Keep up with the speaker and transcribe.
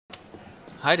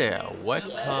Hi there,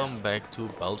 welcome back to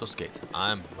Baldur's Gate.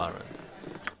 I'm Baron.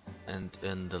 And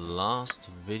in the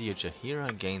last video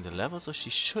Jaheira gained a level, so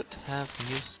she should have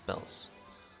new spells.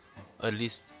 Or at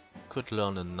least could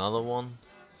learn another one.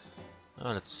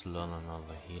 Let's learn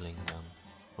another healing then.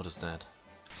 What is that?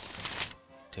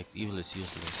 Detect evil is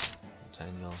useless.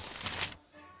 Tangle.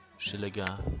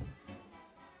 Shilliga.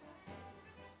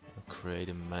 Create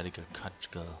a magical cut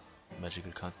skill.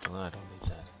 Magical cut skill. I don't need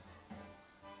that.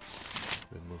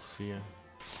 Remove fear.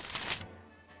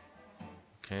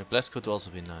 Okay, blast could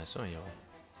also be nice. Oh yeah.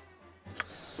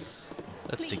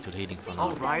 Let's stick to the healing for now.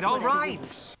 Alright, alright!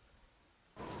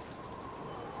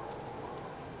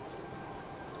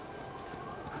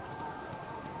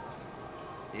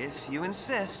 If you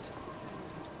insist.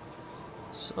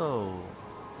 So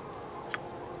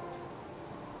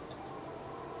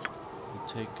we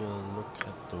take a look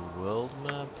at the world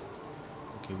map.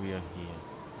 Okay, we are here.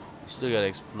 We still gotta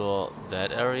explore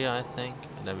that area, I think,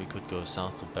 and then we could go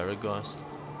south to Beregost.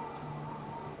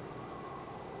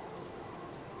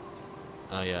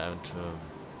 Oh yeah, and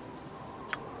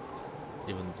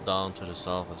even down to the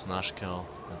south is Nashkel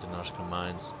and the Nashkel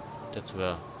mines. That's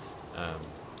where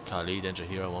Khalid and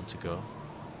Jaheira want to go.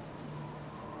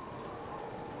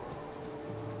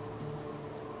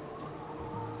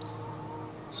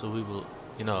 So we will,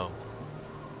 you know,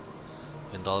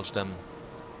 indulge them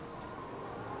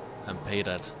and pay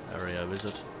that area a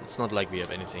visit. It's not like we have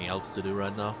anything else to do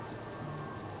right now.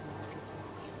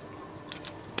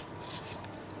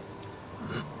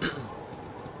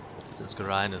 Since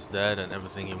Garayan is dead and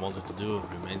everything he wanted to do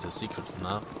remains a secret for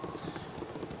now.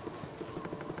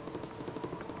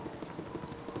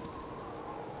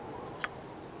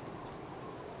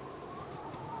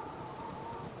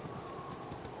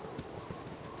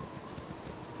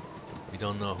 We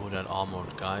don't know who that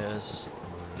armored guy is.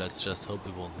 Let's just hope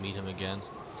we won't meet him again.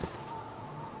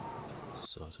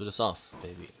 So to the south,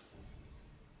 baby.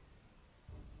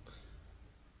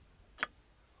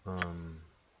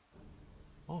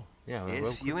 Oh yeah,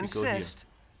 where could we go here?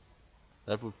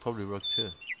 That would probably work too.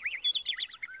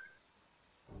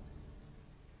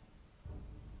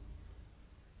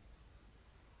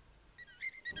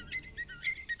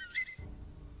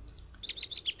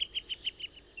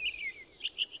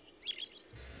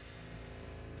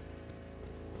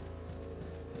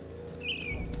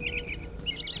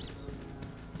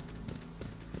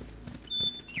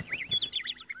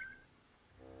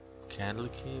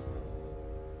 Candlekeep.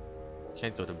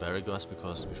 Can't go to Beregost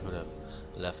because we should have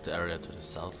left the area to the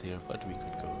south here, but we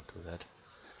could go to that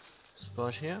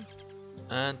spot here.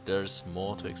 And there's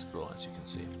more to explore, as you can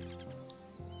see.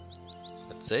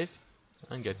 Let's save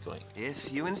and get going.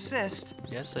 If you insist.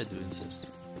 Yes, I do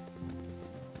insist.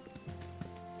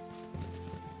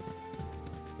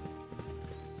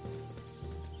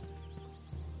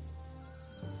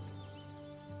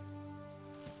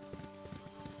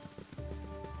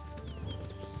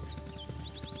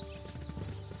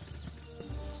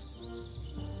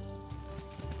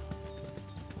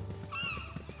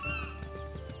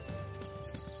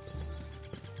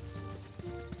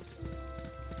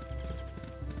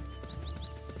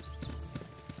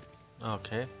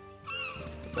 Okay,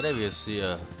 but maybe you see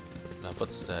a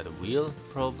what's that, a wheel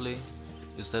probably?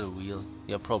 Is that a wheel?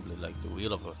 Yeah, probably like the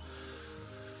wheel of a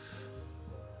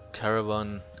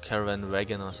caravan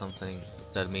wagon or something.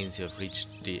 That means you have reached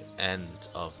the end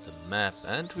of the map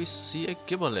and we see a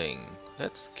gibberling.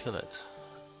 Let's kill it.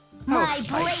 My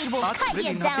blade will cut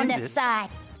you down to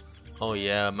size. Oh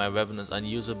yeah, my weapon is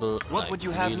unusable. What like, would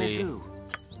you have really? me do?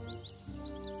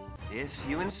 If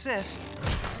you insist.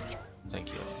 Thank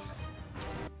you.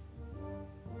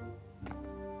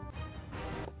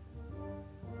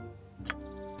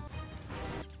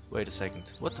 Wait a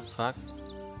second, what the fuck?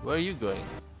 Where are you going?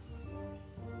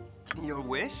 Your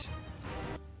wish?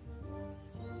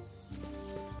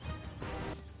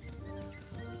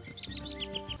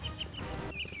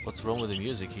 What's wrong with the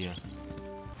music here?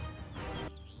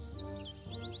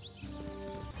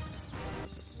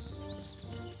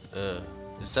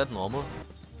 Is that normal?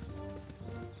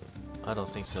 I don't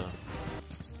think so.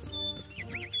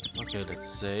 Okay, let's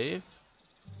save.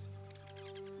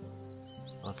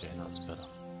 Okay, now it's better.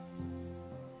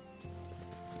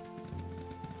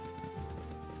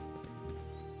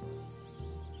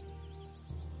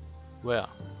 Where?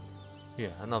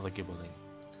 Here, another gibberling.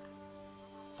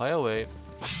 Fire away.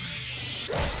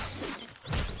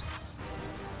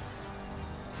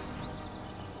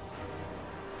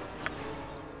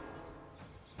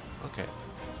 Okay.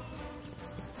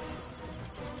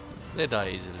 They die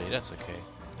easily, that's okay.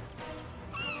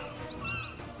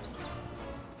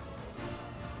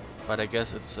 But I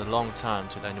guess it's a long time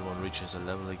till anyone reaches a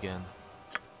level again.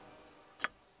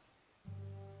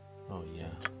 Oh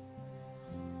yeah.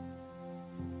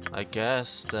 I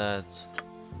guess that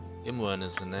Imran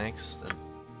is the next, and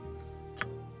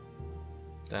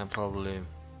then probably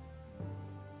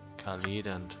Khalid,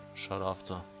 and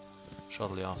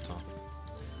shortly after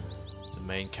the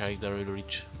main character will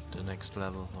reach the next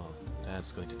level. Oh,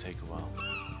 that's going to take a while.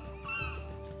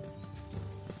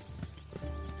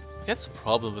 That's the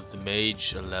problem with the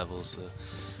mage levels.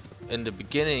 In the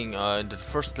beginning, in the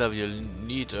first level, you'll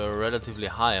need a relatively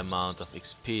high amount of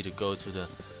XP to go to the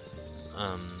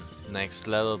next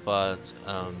level, but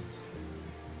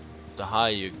the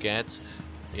higher you get,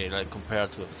 yeah, like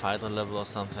compared to a fighter level or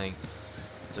something,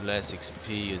 the less XP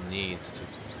you need to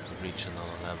reach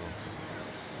another level.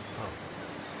 Oh.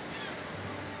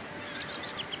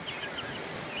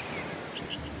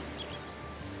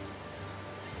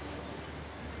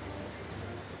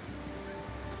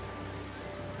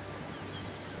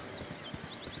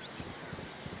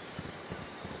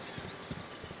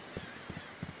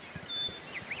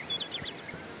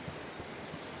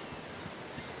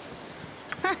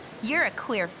 You're a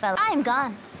queer fellow. I'm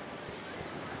gone.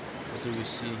 What do we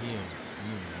see here?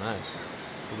 Nice.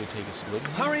 Could we take a swim here?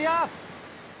 Hurry up!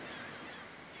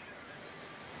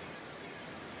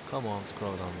 Come on,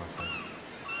 scroll down, my friend.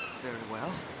 Very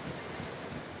well.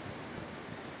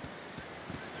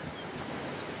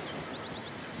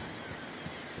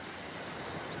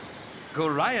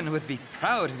 Gorion would be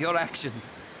proud of your actions.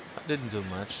 I didn't do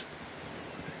much.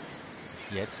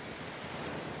 Yet.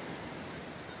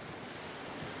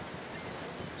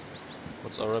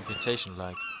 What's our reputation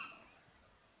like?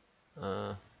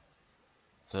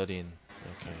 13.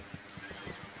 Okay.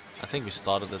 I think we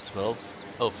started at 12.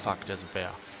 Oh fuck, there's a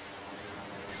bear.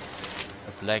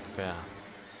 A black bear.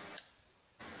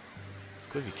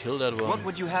 Could we kill that one? What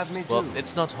would you have me do? Well,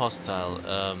 it's not hostile.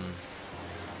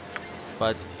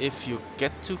 But if you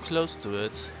get too close to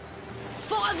it,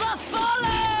 For the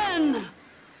fallen!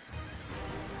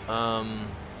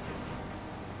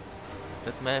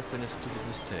 that may have been a stupid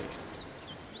mistake.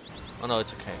 Oh no,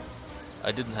 it's okay.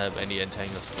 I didn't have any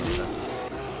entangle spell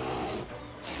left.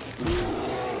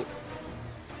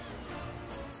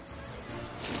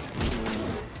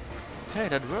 Okay,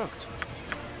 that worked.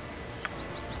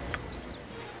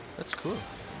 That's cool.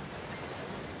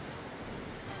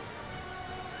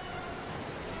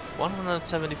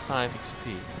 175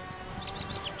 XP.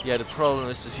 Yeah, the problem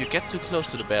is if you get too close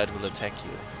to the bear, it will attack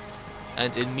you.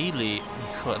 And in melee,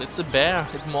 well, it's a bear,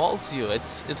 it mauls you, it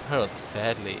hurts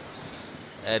badly.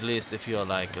 At least if you're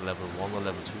like a level 1 or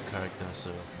level 2 character.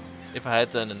 So if I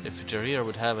had then, if Jarir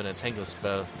would have an entangle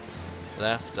spell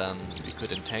left, then we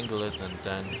could entangle it and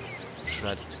then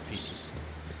shred it to pieces.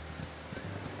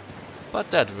 But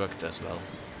that worked as well.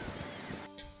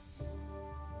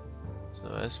 So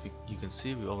as you can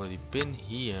see, we've already been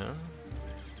here,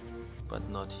 but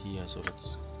not here, so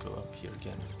let's go up here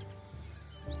again.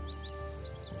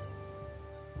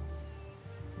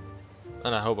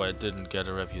 And I hope I didn't get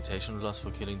a reputation loss for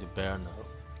killing the bear. No,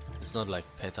 it's not like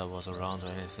PETA was around or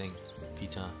anything.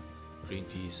 PETA,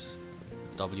 Greenpeace,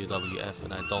 WWF,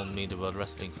 and I don't mean the World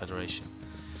Wrestling Federation.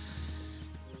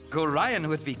 Gorion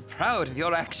would be proud of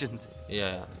your actions.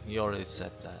 Yeah, you already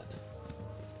said that.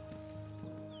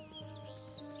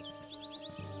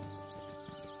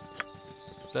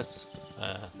 Let's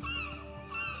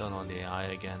turn on the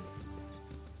AI again.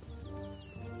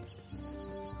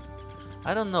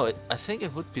 I don't know, I think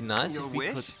it would be nice if we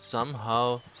could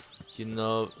somehow, you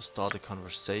know, start a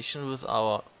conversation with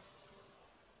our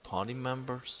party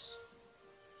members.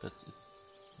 But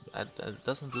it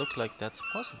doesn't look like that's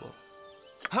possible.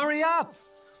 Hurry up!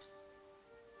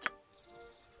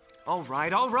 All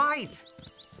right, all right!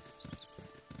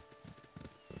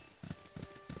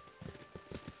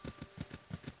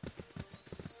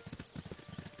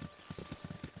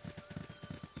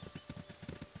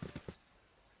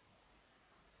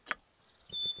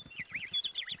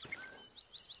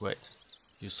 Wait,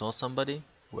 you saw somebody?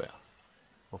 Where?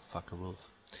 Oh fuck, a wolf.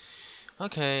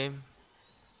 Okay.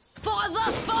 For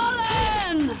the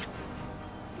fallen!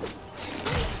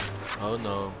 Oh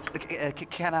no.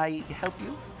 Can I help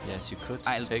you? Yes, you could.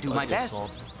 I'll Take do out my your best.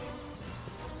 sword.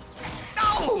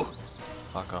 No!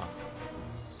 Fucker.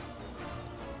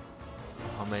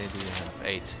 How many do you have?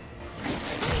 8.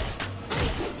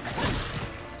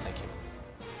 Thank you.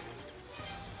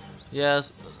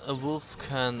 Yes, a wolf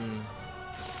can,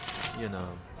 you know,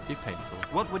 be painful.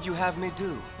 What would you have me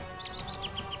do?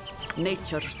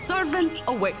 Nature's servant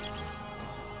awaits.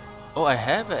 Oh, I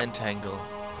have an entangle.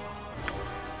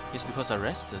 It's because I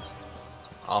rested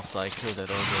after I killed that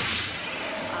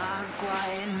ogre.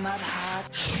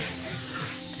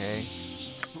 Okay.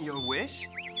 Your wish?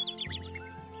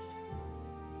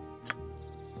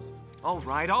 All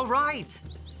right, all right.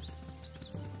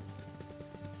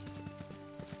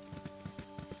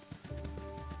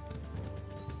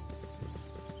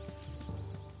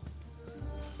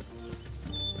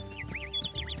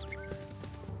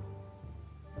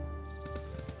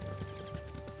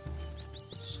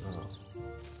 So.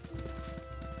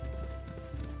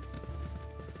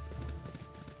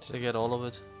 Did I get all of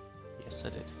it? Yes, I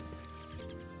did.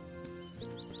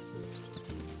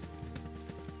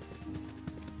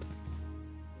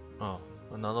 Oh,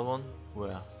 another one?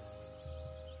 Where?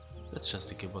 That's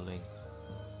just a gibbling.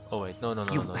 Oh wait, no.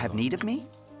 You have need of me?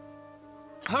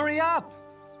 Hurry up!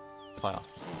 Fire.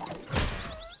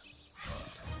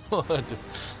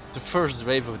 the first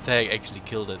wave of attack actually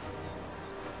killed it.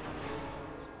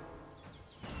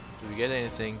 Do we get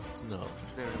anything? No.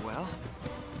 Very well.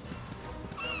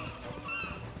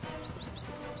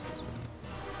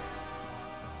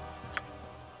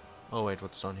 Oh wait,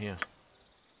 what's down here?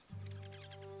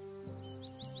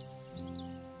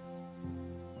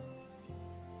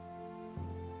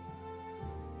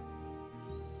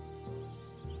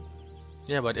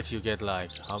 Yeah, but if you get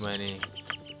like how many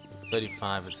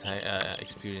 35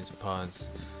 experience points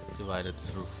divided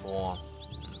through 4,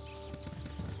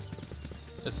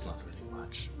 it's not really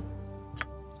much.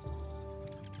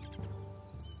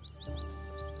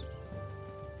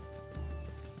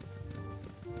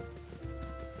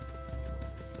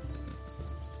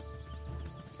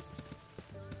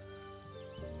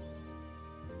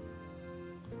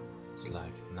 It's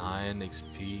like 9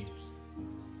 XP.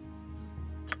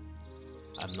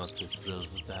 I'm not too thrilled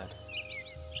with that.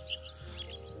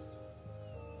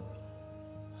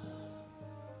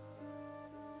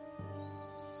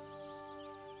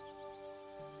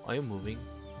 Are you moving?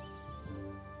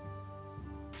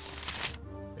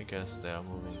 I guess they are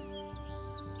moving.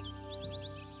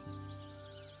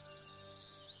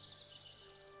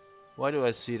 Why do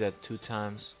I see that 2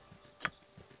 times?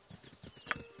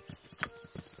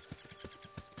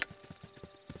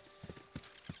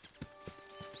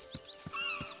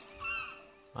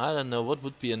 I don't know what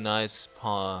would be a nice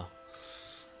party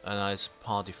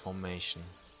formation.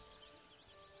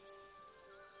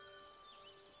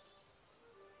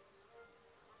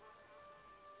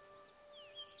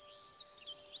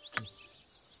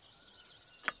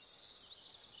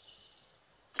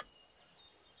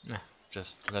 Nah,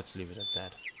 just let's leave it at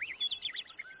that.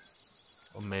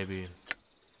 Or maybe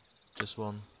this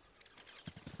one.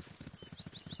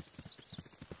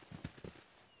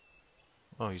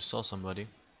 Oh, you saw somebody.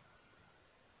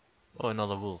 Oh,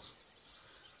 another wolf.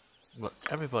 Well,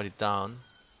 everybody down.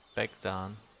 Back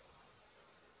down.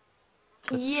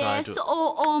 Yes,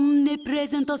 oh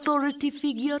omnipresent authority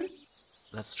figure.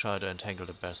 Let's try to entangle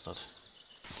the bastard.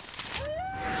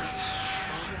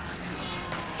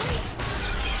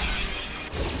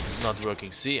 Not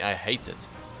working. See, I hate it.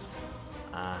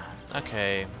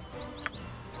 Okay.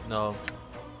 No.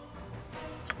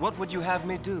 What would you have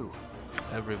me do?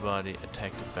 Everybody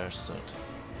attack the bastard.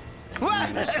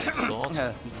 And use the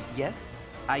sword. Yes,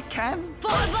 I can For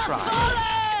the try.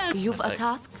 fallen! You've And a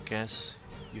task? Guess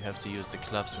you have to use the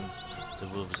club since the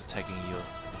wolf is attacking you.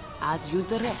 As you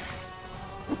direct.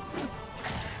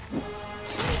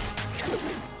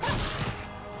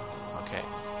 Okay.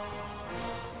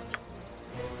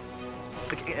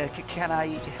 Can I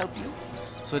help you?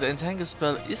 So the entangle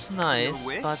spell is nice,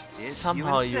 wish, but if you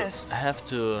somehow you insist. have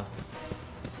to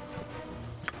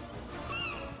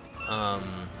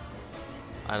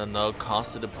I don't know,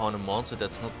 cast it upon a monster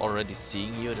that's not already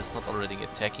seeing you, that's not already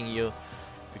attacking you,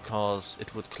 because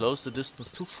it would close the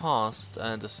distance too fast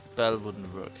and the spell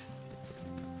wouldn't work.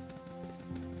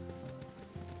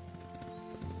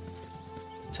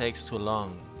 It takes too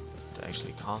long to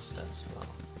actually cast that spell.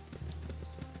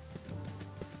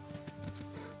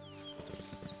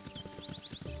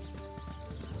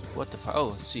 What the fuck?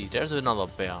 Oh, see, there's another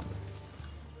bear.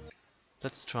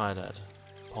 Let's try that.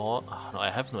 Paw? Oh, no, I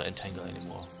have no entangle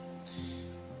anymore.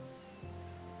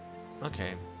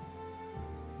 Okay.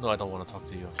 No, I don't want to talk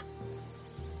to you.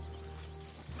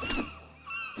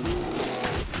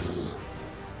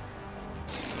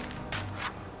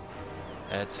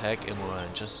 Attack immoral.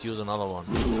 Just use another one.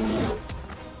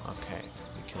 Okay,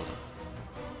 we killed him.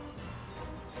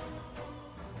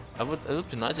 It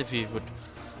would be nice if he would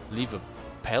leave a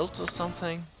pelt or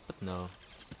something, but no.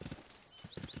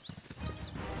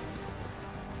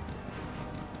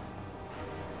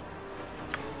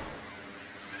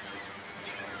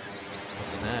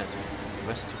 What's that?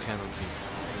 West to canopy.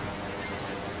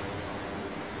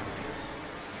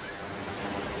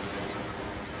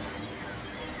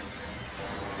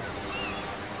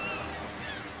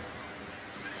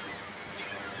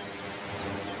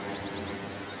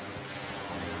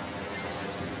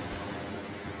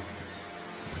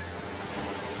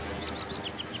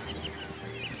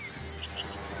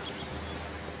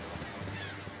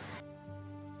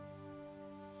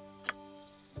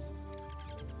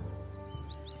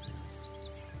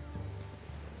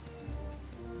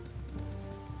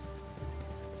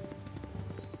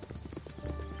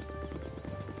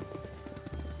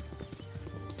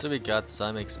 So we got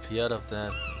some XP out of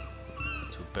that.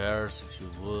 2 bears, a few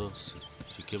wolves,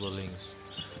 a few gibberlings.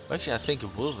 Actually, I think a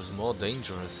wolf is more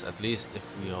dangerous, at least if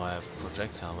we have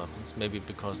projectile weapons. Maybe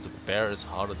because the bear is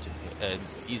harder to hit,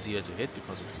 easier to hit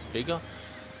because it's bigger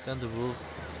than the wolf.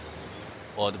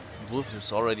 Or the wolf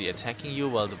is already attacking you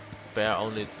while the bear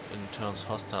only turns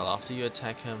hostile after you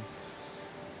attack him.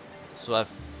 So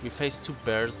we faced 2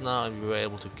 bears now and we were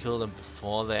able to kill them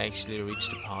before they actually reached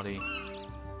the party.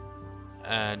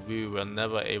 And we were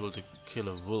never able to kill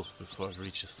a wolf before it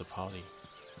reaches the party.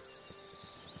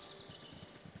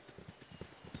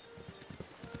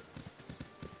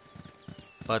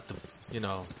 But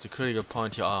the critical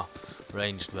point here are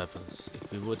ranged weapons.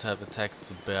 If we would have attacked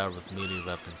the bear with melee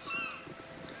weapons,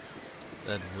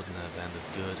 that wouldn't have ended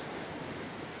good.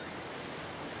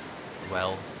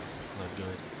 Well, not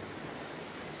good.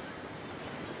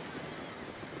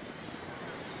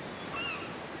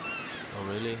 Oh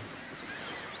really?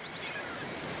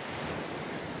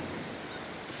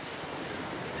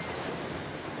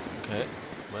 Okay,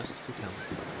 west to camp.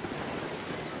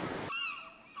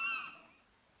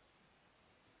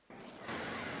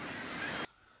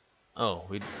 Oh,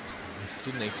 we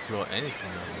didn't explore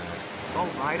anything on that. All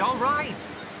right, all right.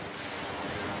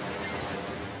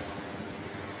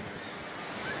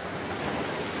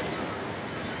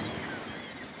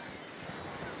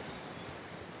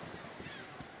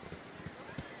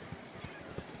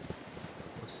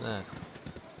 What's that?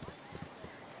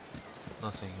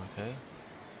 Nothing, okay.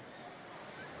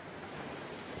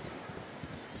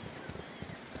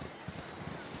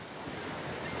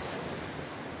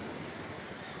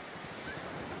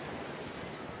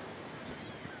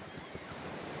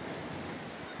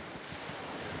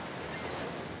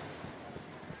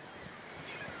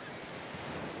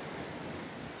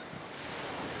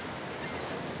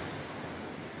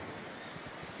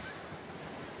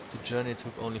 The journey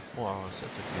took only 4 hours,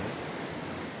 that's okay.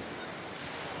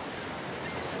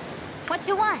 What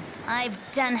you want? I've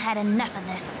done had enough of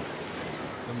this.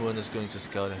 Someone is going to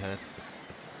scout ahead.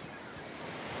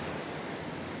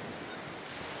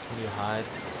 Can you hide?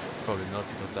 Probably not,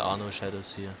 because there are no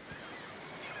shadows here.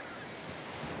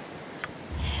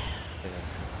 Yeah,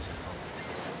 as I thought.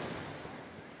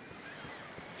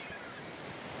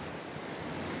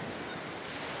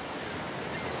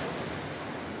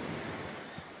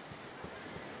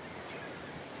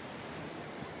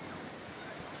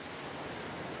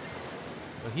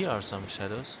 Well, here are some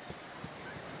shadows.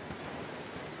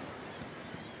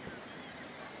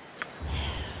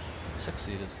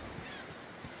 Succeeded.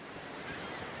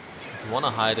 If you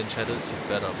wanna hide in shadows, you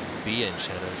better be in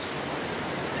shadows.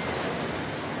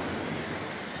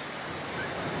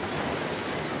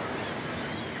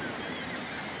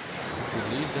 Could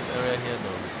we leave this area here? No,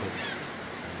 we couldn't.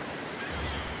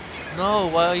 No,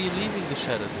 why are you leaving the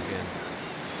shadows again?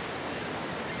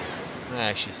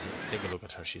 Ah, take a look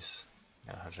at her. She's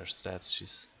her stats.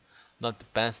 She's not the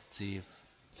best thief.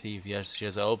 Yes, she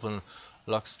has an open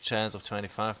locks chance of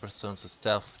 25%, a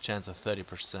stealth chance of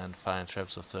 30%, fire and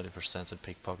traps of 30%, and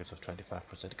pickpockets of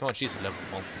 25%. Come on, she's level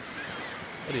 1.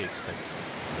 What do you expect?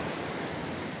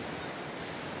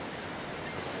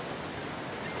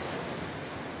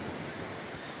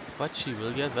 But she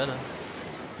will get better.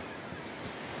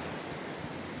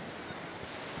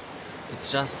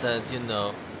 It's just that,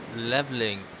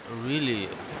 leveling really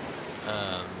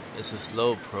is a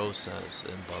slow process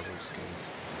in Baldur's Gate.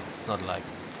 It's not like,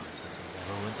 for instance, in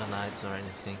Neverwinter Nights or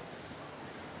anything.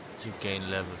 You gain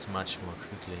levels much more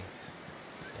quickly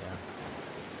there.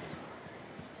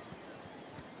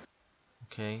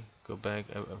 Okay, go back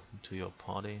to your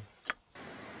party.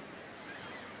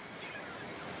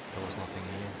 There was nothing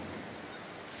here.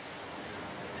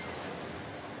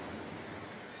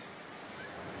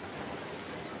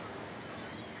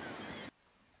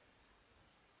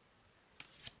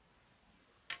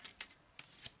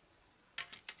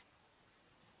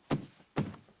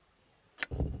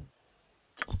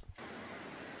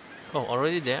 Oh,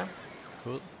 already there?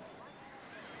 Cool.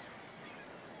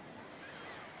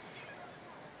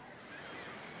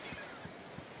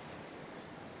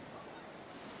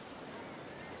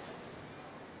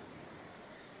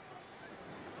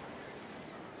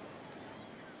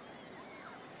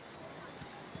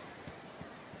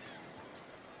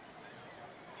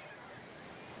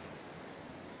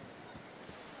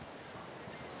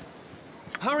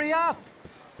 Hurry up!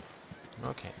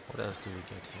 Okay, what else do we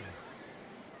get here?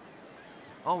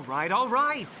 All right, all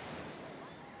right.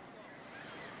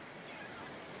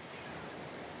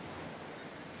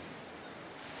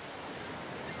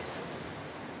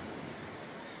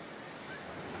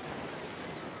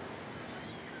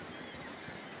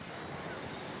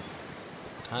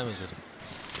 But time is it?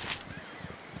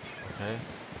 Okay.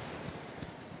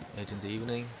 8 in the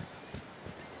evening.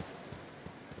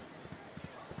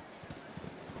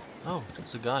 Oh,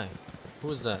 that's a guy. Who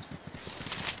is that?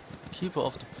 Keeper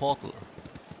of the portal.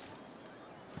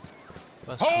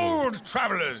 That's cool. Hold,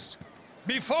 travelers!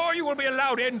 Before you will be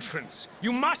allowed entrance,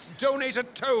 you must donate a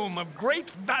tome of great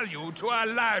value to our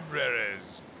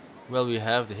libraries. Well, we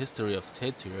have the history of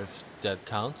Tetir, if that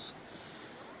counts.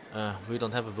 We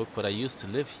don't have a book, but I used to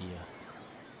live here.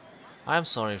 I'm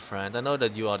sorry, friend. I know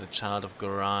that you are the child of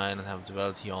Gorion and have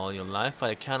dwelt here all your life, but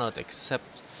I cannot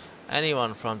accept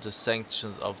anyone from the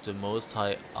sanctions of the Most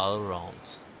High all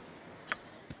around.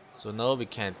 So no, we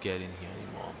can't get in here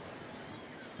anymore.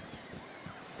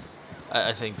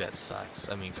 I think that sucks.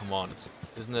 I mean, come on,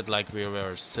 isn't it like we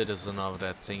were a citizen of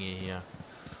that thingy here?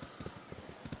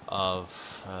 Of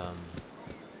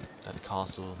that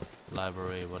castle,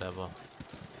 library, whatever.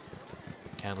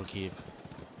 Candlekeep.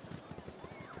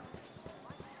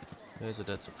 Okay, so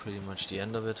that's pretty much the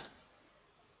end of it.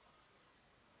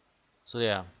 So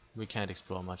yeah, we can't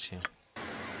explore much here.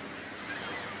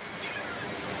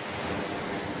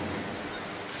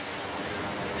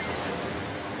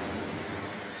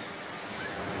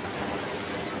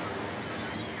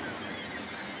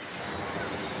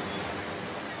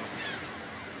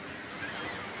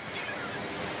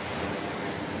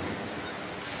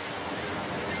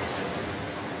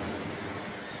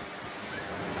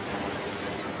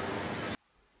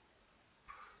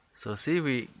 So see,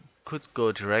 we could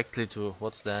go directly to,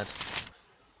 what's that?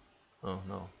 Oh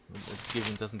no,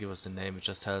 it doesn't give us the name, it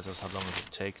just tells us how long it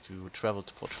would take to travel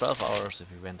for 12 hours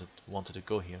if we wanted to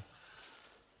go here.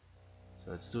 So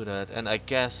let's do that, and I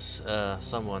guess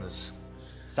someone is...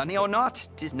 Sunny or not,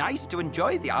 'tis nice to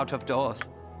enjoy the out of doors.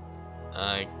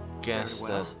 I guess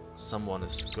Very well. that someone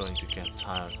is going to get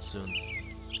tired soon.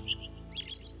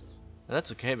 And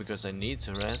that's okay, because I need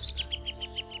to rest.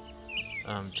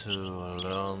 To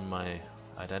learn my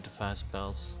identify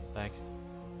spells back.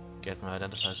 Get my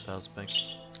identify spells back.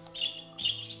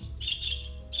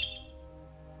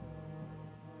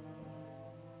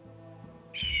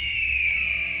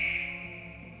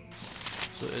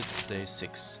 So it's day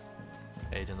 6,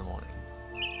 8 in the morning.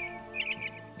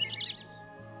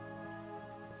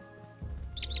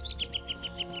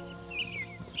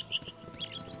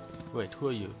 Wait, who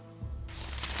are you?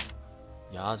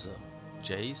 Yaza,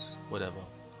 Jace, whatever.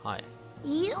 Hi.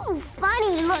 You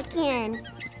funny looking.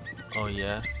 Oh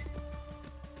yeah.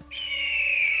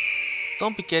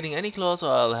 Don't be getting any closer,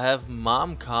 or I'll have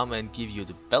Mom come and give you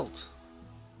the belt.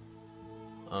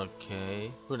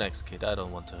 Okay. Relax, kid, I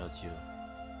don't want to hurt you.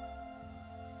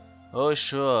 Oh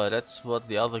sure, that's what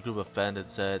the other group of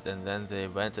bandits said, and then they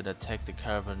went and attacked the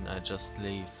caravan. I just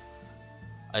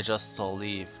saw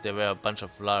leave. They were a bunch of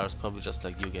liars, probably just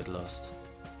like you get lost.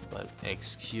 Well,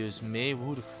 excuse me,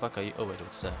 who the fuck are you? Oh wait,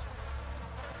 what's that?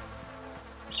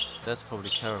 That's probably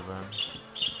caravan.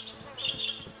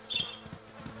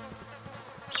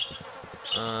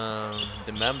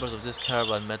 The members of this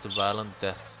caravan met a violent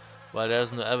death. While there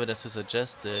is no evidence to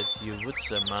suggest it, you would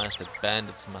surmise that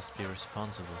bandits must be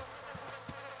responsible.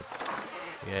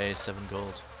 Yay, 7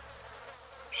 gold.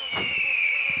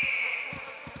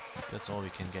 That's all we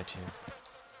can get here.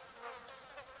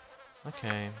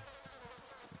 Okay.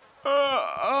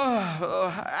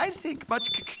 I think much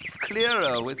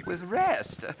clearer with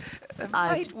rest. I've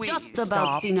Might we just about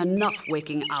stop? seen enough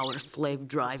waking hour, slave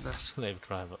driver. Slave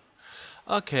driver.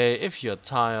 Okay, if you're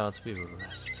tired, we will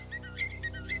rest.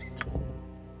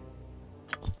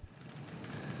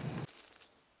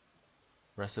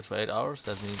 Rested for 8 hours,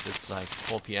 that means it's like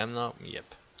 4 PM now?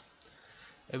 Yep.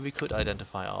 And we could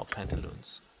identify our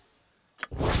pantaloons.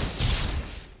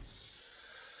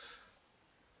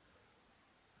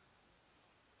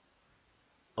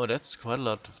 Oh, that's quite a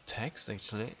lot of text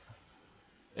actually.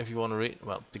 If you want to read,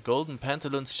 well, the golden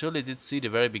pantaloons surely did see the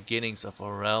very beginnings of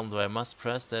our realm, though I must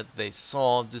press that they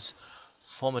saw this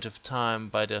formative time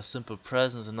by their simple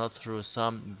presence and not through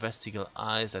some investigal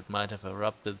eyes that might have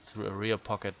erupted through a rear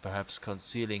pocket, perhaps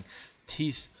concealing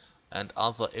teeth and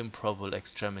other improbable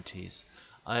extremities.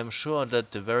 I am sure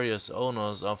that the various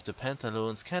owners of the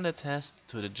pantaloons can attest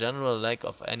to the general lack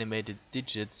of animated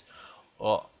digits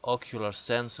or ocular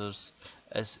sensors,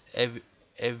 as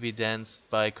evidenced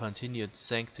by continued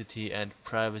sanctity and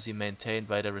privacy maintained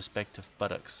by their respective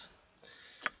buttocks.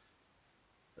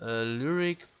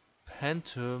 Lyric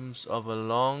pantoums of a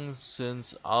long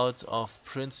since out of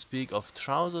print speak of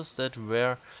trousers that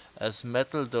were as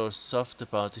metal though soft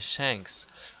about the shanks.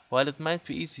 While it might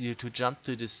be easier to jump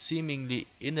to the seemingly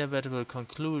inevitable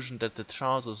conclusion that the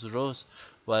trousers rose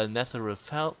while Netheril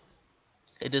fell,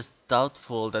 It is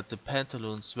doubtful that the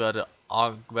pantaloons were the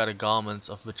garments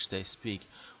of which they speak.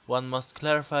 One must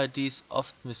clarify these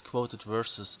oft misquoted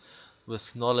verses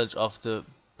with knowledge of the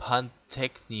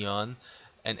Pantechnion,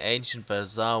 an ancient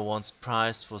bazaar once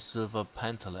prized for silver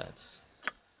pantalettes.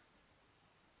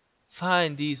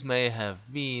 Fine these may have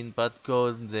been, but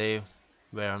golden they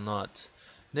were not.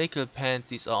 Nickel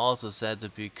panties are also said to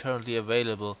be currently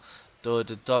available, though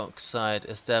the dockside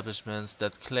establishments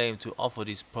that claim to offer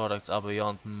these products are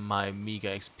beyond my meager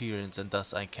experience, and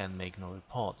thus I can make no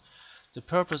report. The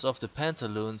purpose of the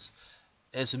pantaloons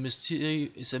is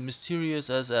as mysterious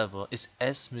as ever,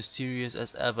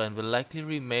 and will likely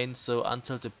remain so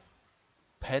until the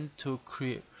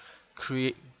Pantocrator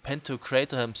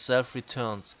himself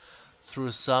returns.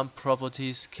 Though some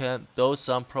properties can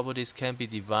be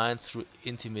divined through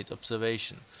intimate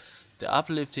observation. The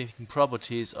uplifting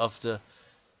properties of the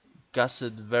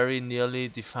gusset very nearly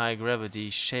defy gravity,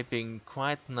 shaping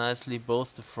quite nicely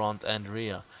both the front and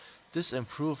rear. This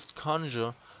improved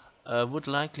contour would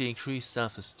likely increase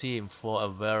self-esteem for a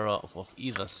wearer of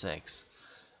either sex.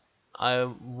 I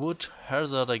would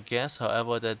hazard a guess,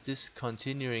 however, that this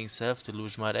continuing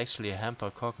self-delusion might actually hamper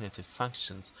cognitive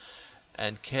functions,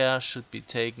 and care should be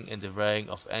taken in the wearing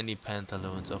of any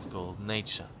pantaloons of gold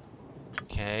nature.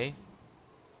 Okay,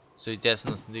 so there's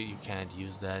nothing, you can't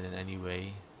use that in any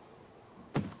way,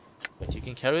 but you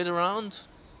can carry it around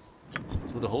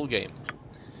through the whole game.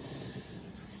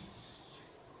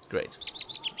 Great,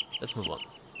 let's move on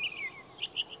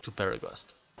to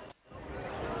Beregost.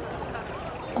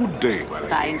 Good day, my lady.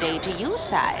 Fine day to you,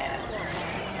 sire.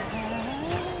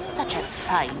 Such a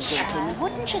fine day too,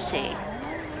 wouldn't you say?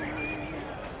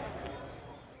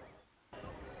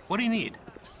 What do you need?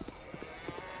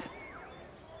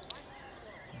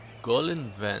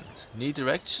 Golin Vent. Need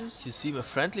directions? You seem a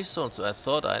friendly soul, so I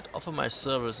thought I'd offer my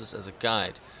services as a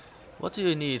guide. What do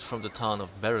you need from the town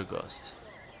of Beregost?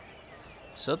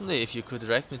 Certainly, if you could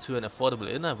direct me to an affordable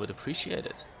inn, I would appreciate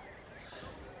it.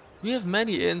 We have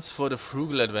many inns for the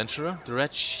frugal adventurer. The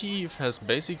Red Chief has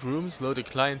basic rooms, though the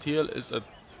clientele is a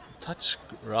touch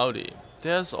rowdy.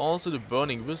 There's also the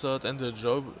Burning Wizard and the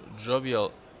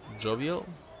Jovial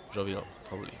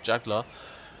Juggler,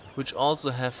 which also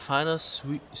have finer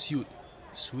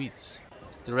suites.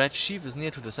 The Red Chief is near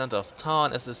to the center of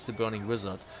town, as is the Burning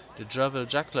Wizard. The Jovial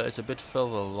Juggler is a bit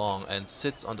further along and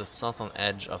sits on the southern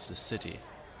edge of the city.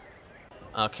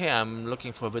 Okay, I'm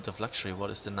looking for a bit of luxury. What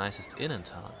is the nicest inn in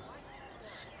town?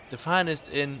 The finest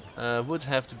inn would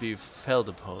have to be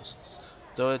Beregost,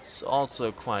 though it's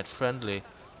also quite friendly.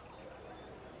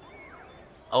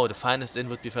 Oh, the finest inn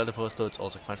would be Beregost, though it's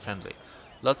also quite friendly.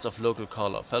 Lots of local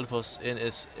color. Beregost Inn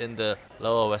is in the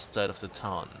lower west side of the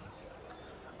town.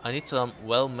 I need some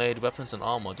well-made weapons and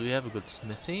armor. Do you have a good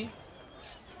smithy?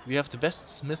 We have the best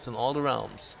smith in all the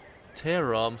realms.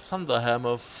 Teram,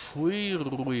 Thunderhammer,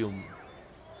 Fuiruim.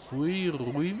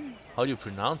 Fuiruim? How do you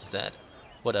pronounce that?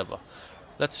 Whatever.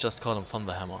 Let's just call him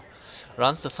Thunderhammer.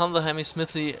 Runs the Thunderhammer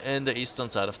smithy in the eastern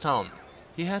side of town.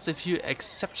 He has a few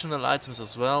exceptional items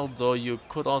as well, though you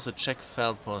could also check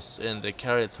Beregost Inn. They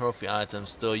carry trophy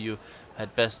items, though you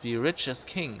had best be rich as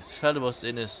kings. Beregost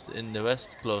Inn is in the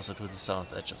west, closer to the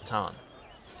south edge of town.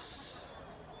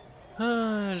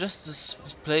 Just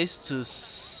a place to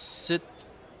sit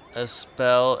a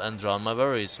spell and drown my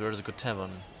worries. Where's a good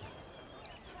tavern?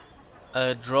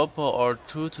 A dropper or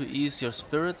two to ease your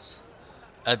spirits.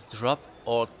 A drop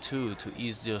or two to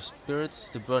ease your spirits.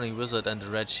 The Burning Wizard and the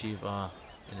Red Chief are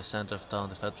in the center of town.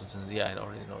 The Fedlands in the I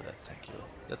already know that. Thank you.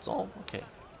 That's all. Okay,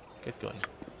 get going.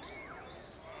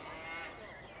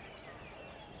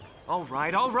 All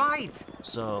right, all right.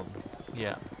 So,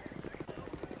 yeah.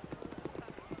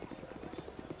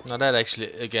 Now that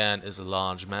actually again is a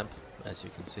large map, as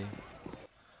you can see.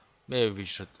 Maybe we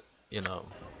should, you know,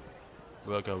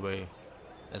 work our way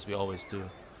as we always do.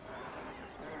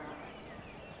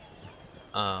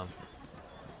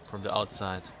 From the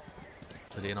outside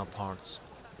to the inner parts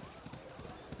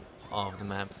of the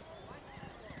map.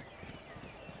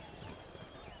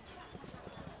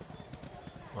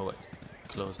 Oh wait,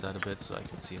 close that a bit so I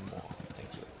can see more.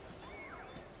 Thank you.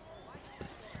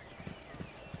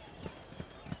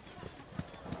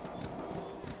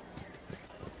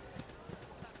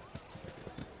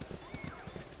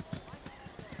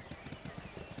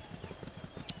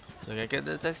 So I get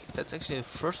that's actually the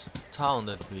first town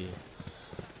that we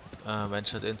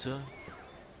ventured into.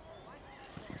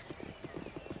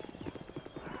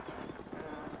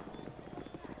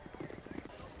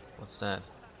 What's that?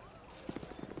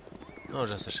 Oh,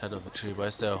 just a shadow of a tree. Why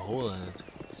is there a hole in it?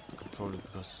 It's probably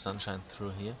because the sun shines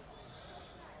through here.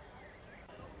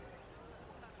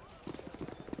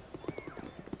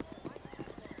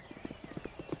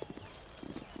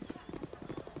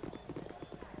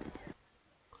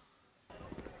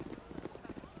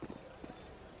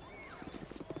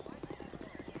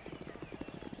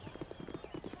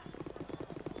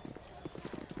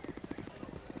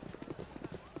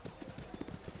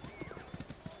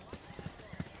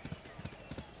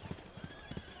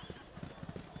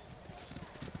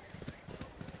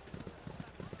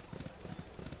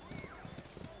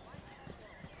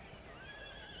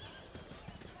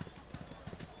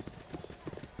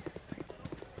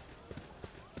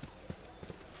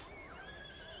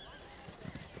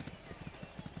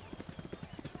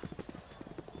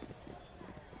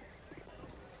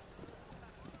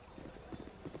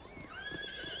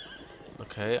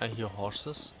 Okay, I hear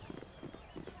horses.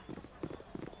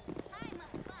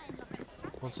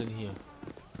 What's in here?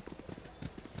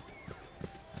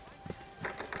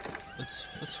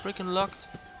 It's freaking locked.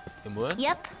 Imwe?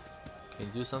 Yep. Can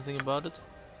you do something about it?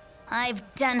 I've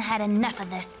done had enough of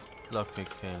this. Lockpick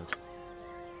failed.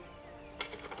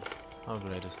 How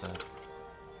great is that?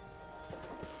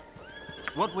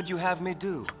 What would you have me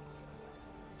do?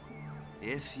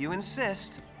 If you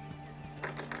insist.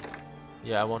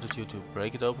 Yeah, I wanted you to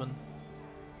break it open.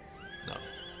 No.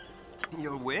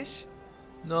 Your wish?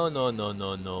 No,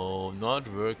 not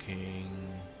working.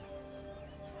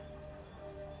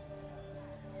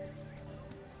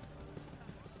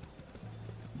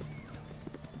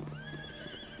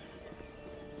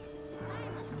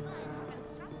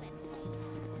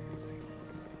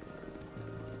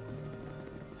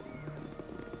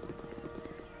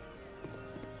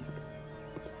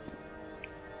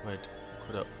 Wait,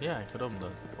 yeah, I could open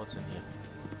that. What's in here?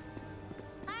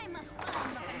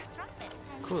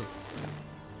 Cool.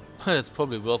 It's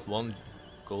probably worth 1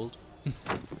 gold.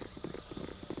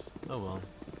 Oh well.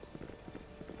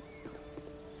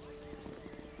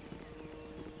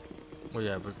 Oh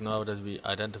yeah, but now that we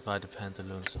identified the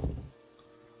pantaloons,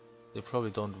 they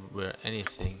probably don't wear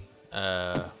anything,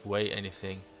 weigh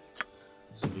anything,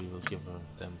 so we will give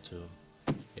them to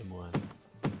Imwe.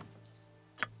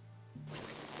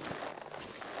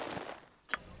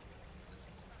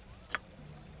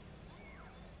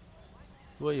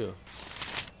 Who are you?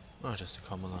 Oh, just a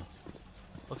commoner.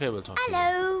 Okay, we'll talk to you.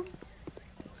 Hello.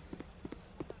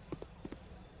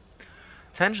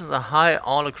 Tensions are high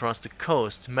all across the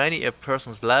coast. Many a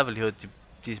person's livelihood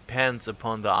depends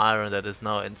upon the iron that is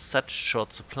now in such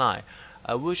short supply.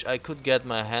 I wish I could get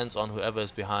my hands on whoever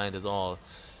is behind it all.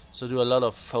 So do a lot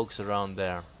of folks around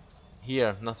there.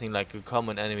 Here, nothing like a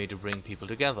common enemy to bring people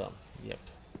together. Yep.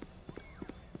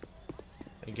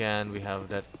 Again, we have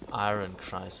that iron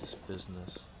crisis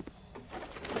business.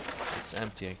 It's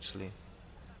empty actually.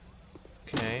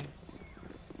 Okay.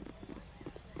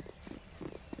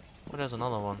 Oh, there's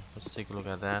another one. Let's take a look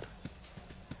at that.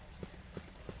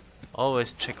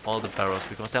 Always check all the barrels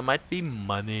because there might be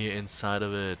money inside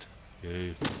of it.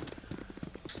 Yay.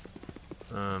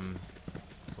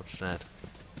 What's that?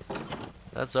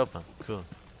 That's open. Cool.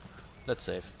 Let's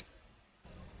save.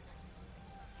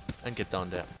 And get down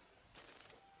there.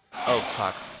 Oh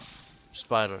fuck.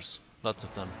 Spiders. Lots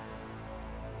of them.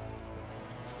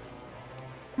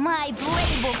 My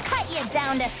blade will cut you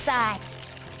down to size.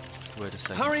 Wait a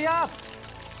second. Hurry up!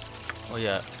 Oh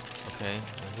yeah. Okay.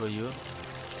 And who are you?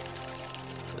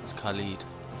 It's Khalid.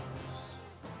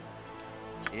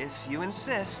 If you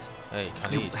insist. Hey, You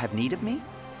Khalid. have need of me?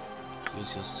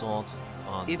 Use your sword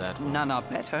on If that one. none are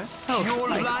better. Your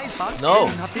my life thoughts No.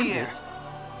 end up in Here. this.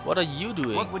 What are you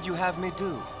doing? What would you have me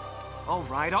do? All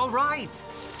right, all right.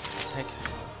 Attack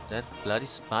that bloody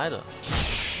spider.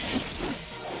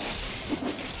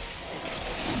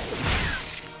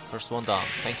 First one down,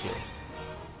 thank you.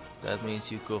 That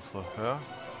means you go for her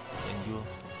and you...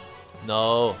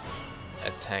 No!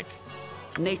 Attack.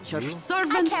 Nature's You?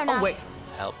 servant I care not. awaits.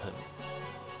 Help him.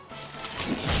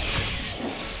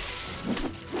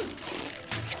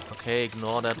 Okay,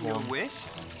 ignore that Your one. wish?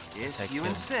 If Take you him.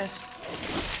 insist.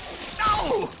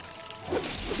 No!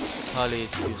 Khalid,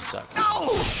 you suck.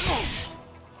 No!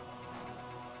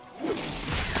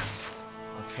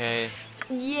 Okay,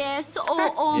 Yes,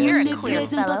 oh You're a queer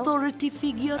omnipresent fellow. authority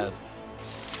figure. help.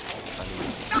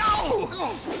 Khalid.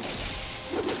 No!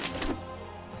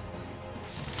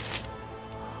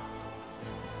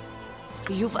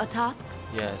 You've a task?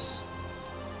 Yes.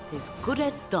 As good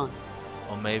as done.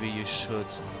 Or maybe you should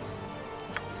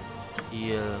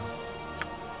heal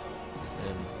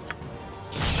him.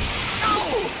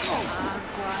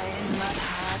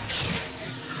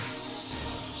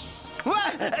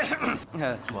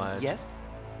 Quiet. Yes,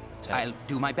 Attack. I'll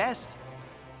do my best.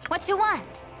 What you want?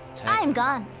 Attack. I'm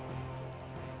gone.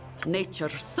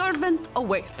 Nature's servant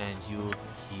awaits. And you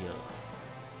heal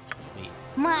me.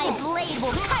 My blade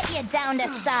will cut you down to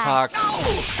size.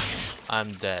 Fuck.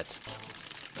 I'm dead.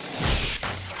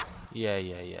 Yeah.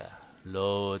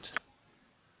 Load.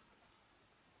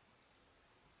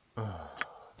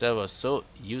 That was so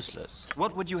useless.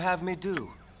 What would you have me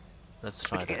do? Let's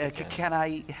try that again. Can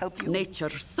I help you?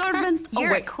 Nature's servant You're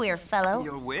a awaits. queer fellow.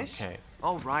 Your wish? Okay,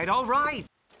 All right, all right.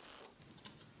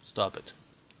 stop it.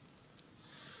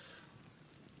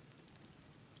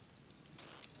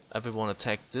 Everyone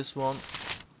attack this one,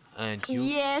 and you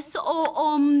Yes, oh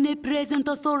omnipresent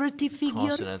authority figure.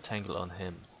 cause an entangle on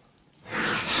him.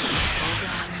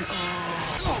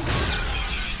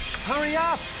 Hurry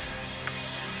up!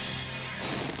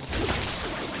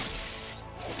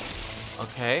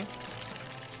 Okay.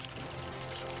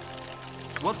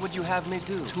 What would you have me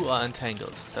do? Two are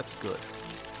entangled. That's good.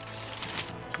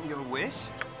 Your wish?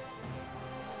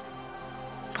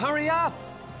 Hurry up!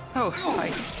 Oh, my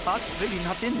heart's really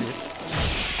not in this.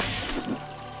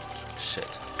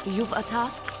 Shit. You've a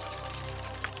task?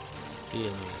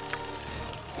 Heal me.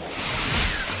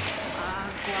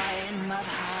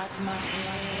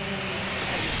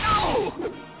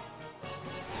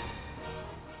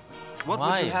 What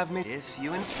Why? would you have me? If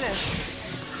you insist.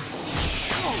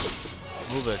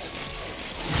 Move it.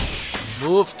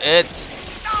 Move it!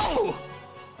 No!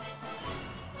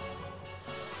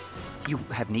 You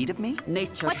have need of me?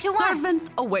 Nature's What you want? servant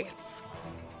awaits.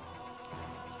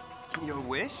 Your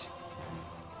wish?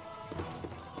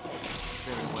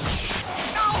 Very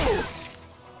well.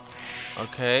 No!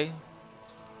 Okay.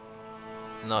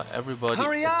 Now everybody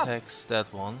Hurry up! attacks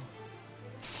that one.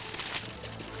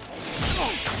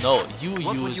 No, you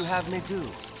What use would you have me do?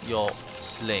 your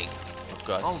sling. For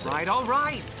God's sake. All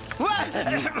right.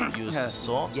 You use the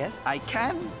sword. Yes, I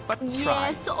can, but try.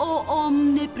 Yes, O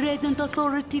omnipresent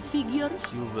authority figure.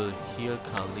 You will heal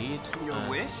Khalid. Your and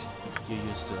wish? you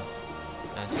use the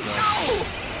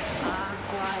antidote.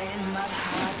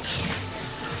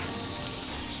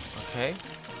 Okay.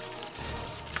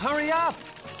 Hurry up!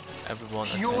 Everyone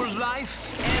Your attack. life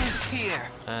ends here.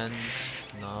 And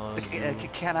now you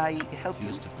Can I help you?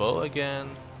 use the bow again.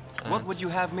 What and would you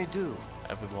have me do?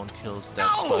 everyone kills that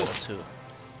spider too.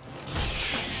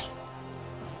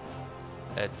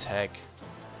 Attack.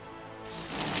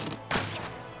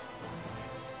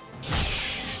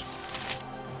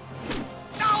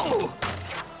 No!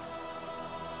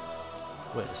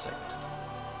 Wait a second.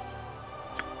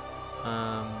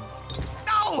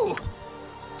 No!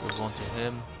 Give one to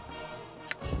him.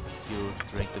 You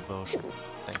drink the potion.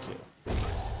 Thank you.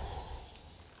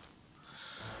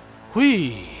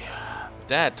 Whee!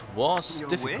 That was Your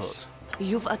difficult.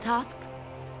 You've a task?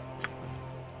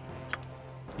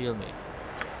 Heal me.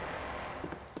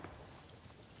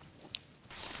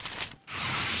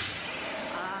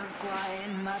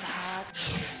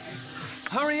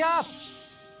 Hurry up!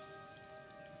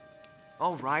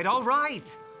 All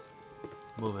right.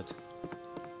 Move it.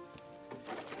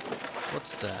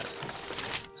 What's that?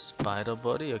 Spider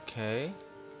body, okay.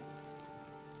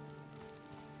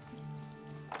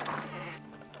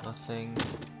 Nothing.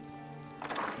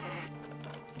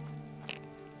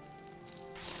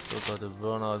 Those are the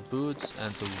worn out boots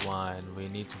and the wine. We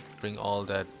need to bring all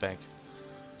that back.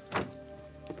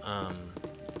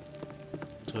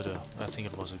 To the, I think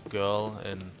it was a girl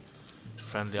in the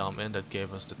Friendly Arm Inn that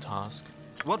gave us the task.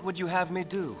 What would you have me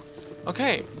do?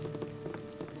 Okay.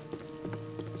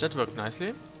 That worked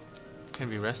nicely. Can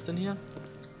we rest in here?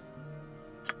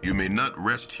 You may not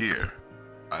rest here.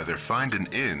 Either find an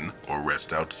inn or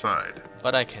rest outside.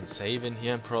 But I can save in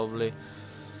here probably.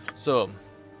 So,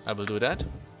 I will do that.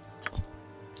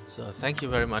 So, thank you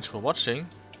very much for watching.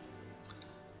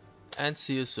 And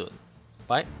see you soon.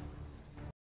 Bye.